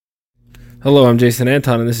Hello, I'm Jason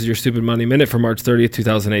Anton, and this is your Stupid Money Minute for March 30th,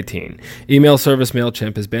 2018. Email service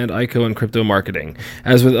MailChimp has banned ICO and crypto marketing.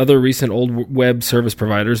 As with other recent old web service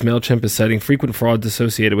providers, MailChimp is citing frequent frauds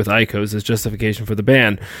associated with ICOs as justification for the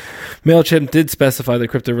ban. MailChimp did specify that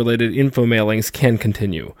crypto-related info mailings can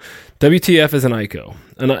continue. WTF is an ICO.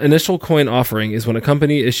 An initial coin offering is when a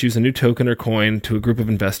company issues a new token or coin to a group of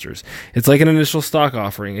investors. It's like an initial stock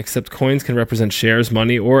offering, except coins can represent shares,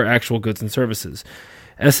 money, or actual goods and services.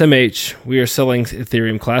 SMH, we are selling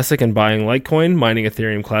Ethereum Classic and buying Litecoin, mining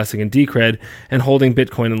Ethereum Classic and Decred, and holding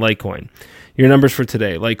Bitcoin and Litecoin. Your numbers for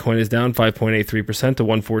today. Litecoin is down 5.83% to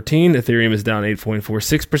 114, Ethereum is down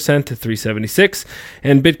 8.46% to 376,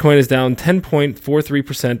 and Bitcoin is down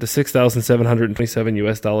 10.43% to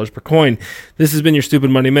 $6,727 per coin. This has been your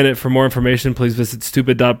Stupid Money Minute. For more information, please visit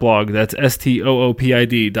stoopid.blog. That's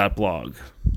STOOPID.blog.